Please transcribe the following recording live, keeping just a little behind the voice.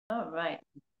All right.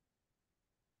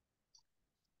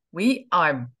 We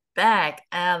are back,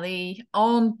 Ali,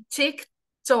 on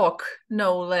TikTok,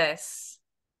 no less.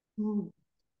 All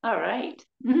right.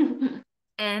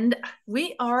 And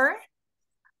we are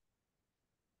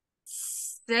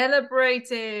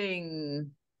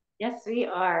celebrating. Yes, we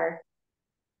are.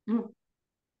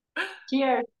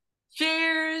 Cheers.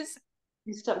 Cheers.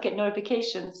 You stop getting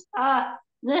notifications. Holy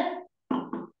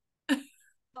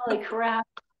crap.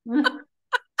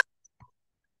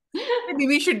 Maybe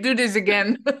we should do this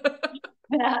again.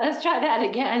 Yeah, let's try that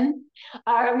again.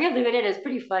 We're leave it in. It's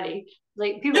pretty funny.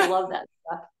 Like people love that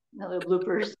stuff. The little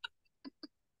bloopers.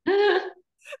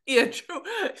 Yeah, true.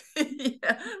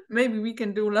 Yeah, maybe we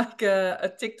can do like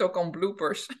a TikTok on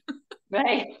bloopers.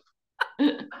 Right.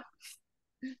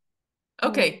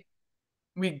 Okay,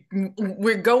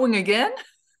 we're going again.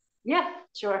 Yeah,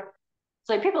 sure.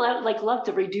 So like people like love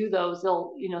to redo those.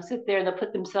 They'll, sit there and they'll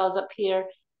put themselves up here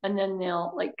and then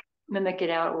they'll like mimic it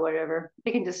out or whatever.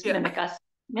 They can just Yeah, mimic us.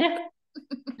 Yeah.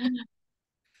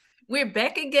 we're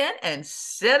back again and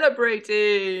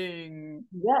celebrating.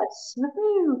 Yes.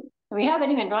 Woohoo. We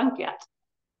haven't even drunk yet.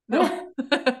 No,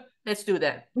 let's do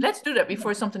that. Let's do that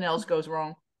before something else goes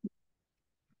wrong.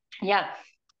 Yeah.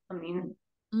 I mean,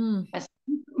 Mm.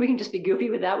 we can just be goofy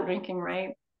without drinking, right?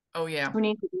 Oh yeah, Who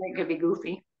needs to drink to be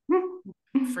goofy?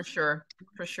 for sure,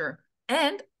 for sure.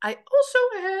 And I also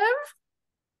have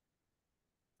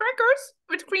crackers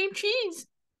with cream cheese.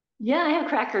 Yeah, I have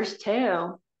crackers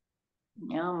too.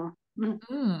 Yum.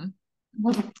 Mm.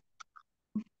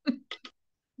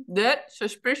 That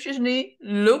suspiciously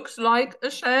looks like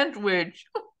a sandwich.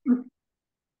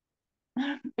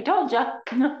 I told you.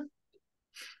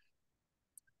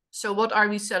 So what are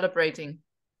we celebrating?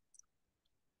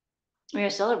 We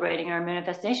are celebrating our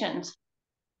manifestations.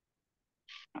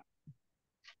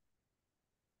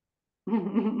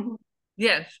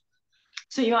 Yes,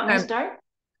 So you want me to and start?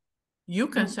 you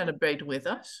can celebrate with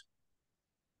us.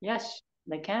 Yes,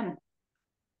 they can.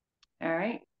 All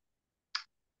right.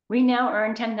 We now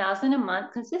earn 10,000 a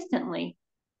month consistently.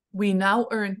 We now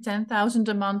earn 10,000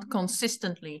 a month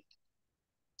consistently.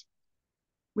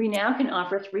 We now can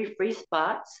offer 3 free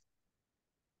spots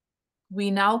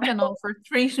We now can offer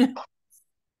three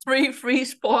free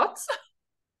spots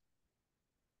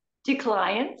to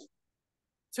clients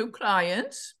to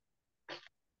clients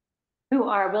who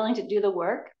are willing to do the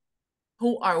work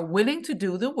who are willing to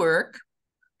do the work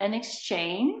in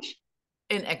exchange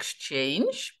in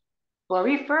exchange for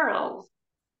referrals.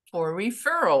 for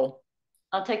referral.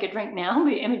 I'll take a drink now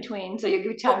in between so you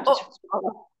give Oh, time to oh,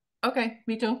 swallow. okay,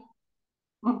 me too.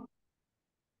 All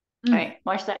Mm. right,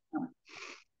 watch that now.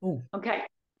 Ooh. Okay.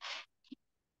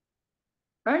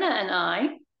 Erna and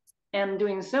I am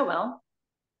doing so well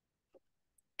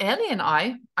Ellie and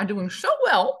I are doing so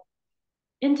well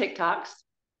in TikToks.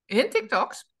 in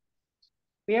TikToks.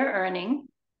 We are earning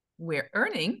We're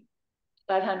earning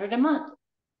 500 a month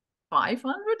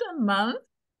 500 a month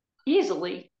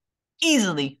easily.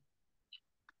 easily.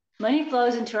 Money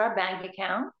flows into our bank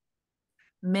account.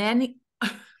 Many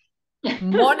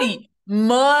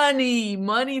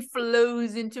money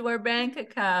flows into our bank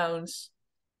accounts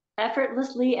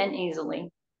Effortlessly and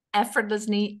easily.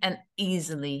 effortlessly and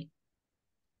easily.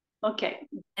 Okay.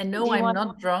 And no, Do you I'm want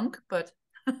not drunk, but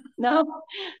no?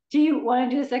 Do you want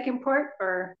to do the second part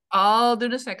or I'll do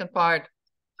the second part.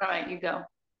 all right, you go.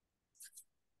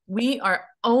 We are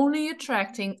only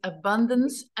attracting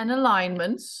abundance and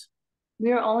alignments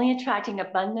We are only attracting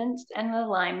abundance and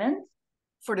alignment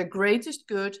for the greatest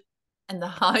good and the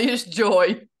highest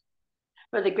joy.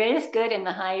 for the greatest good and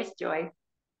the highest joy.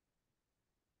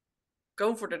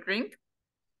 Go for the drink.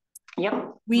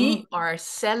 Yep. We are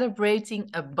celebrating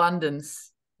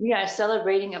abundance. We are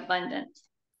celebrating abundance.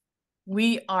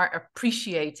 We are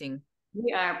appreciating.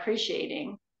 We are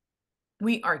appreciating.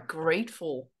 We are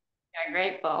grateful. We are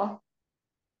grateful.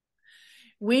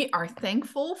 We are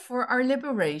thankful for our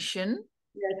liberation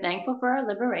We are thankful for our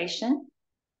liberation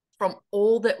from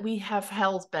all that we have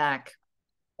held back.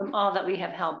 from all that we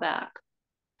have held back.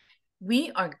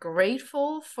 We are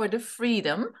grateful for the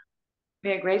freedom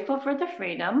We are grateful for the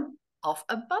freedom of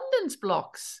abundance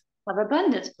blocks. of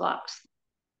abundance blocks.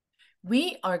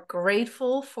 We are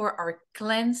grateful for our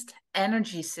cleansed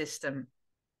energy system.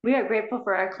 We are grateful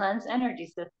for our cleansed energy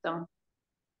system.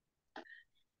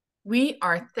 We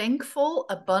are thankful,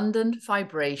 abundant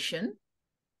vibration.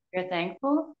 We are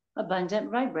thankful,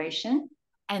 abundant vibration.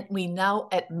 And we now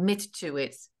admit to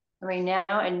it. And we now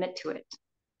admit to it.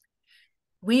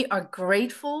 We are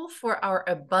grateful for our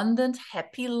abundant,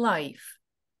 happy life.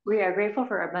 We are grateful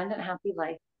for abundant, happy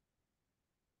life.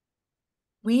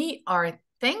 We are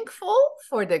thankful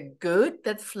for the good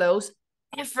that flows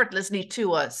effortlessly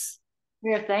to us.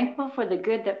 We are thankful for the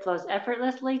good that flows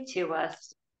effortlessly to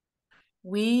us.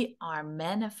 We are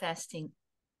manifesting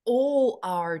all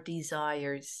our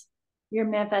desires. We are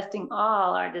manifesting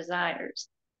all our desires.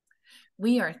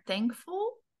 We are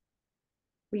thankful.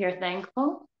 We are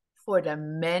thankful For the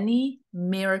many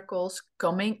miracles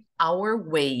coming our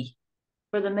way.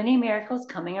 for the many miracles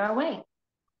coming our way.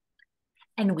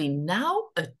 And we now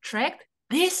attract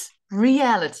this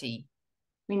reality.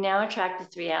 We now attract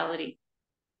this reality.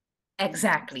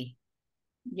 Exactly.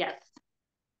 Yes.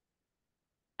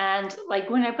 And like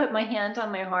when I put my hand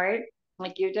on my heart,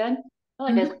 like you did,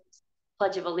 I feel like a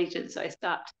pledge of allegiance, so I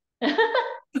stopped.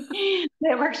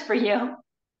 That works for you.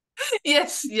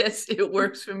 Yes, it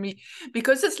works for me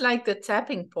because it's like the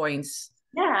tapping points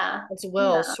Yeah. as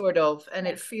well, Yeah. sort of, and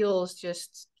it feels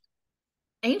just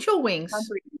angel wings.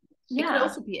 Yeah. It could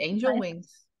also be angel wings.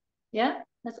 Yeah,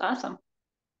 that's awesome.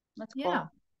 That's cool. Yeah.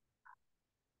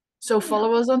 So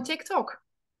follow us on TikTok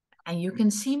and you can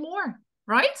see more,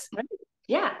 right? Right.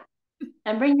 Yeah.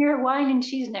 And bring your wine and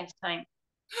cheese next time.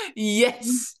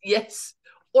 Yes.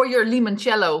 Or your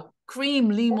limoncello, cream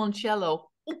limoncello.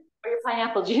 Or your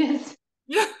pineapple juice.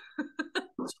 Yeah.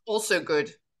 It's also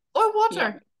good. Or water,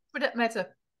 Yeah. for that matter.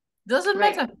 Doesn't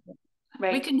Right. matter.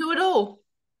 Right. We can do it all.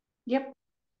 Yep.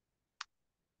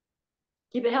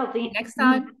 Keep it healthy. Next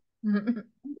time.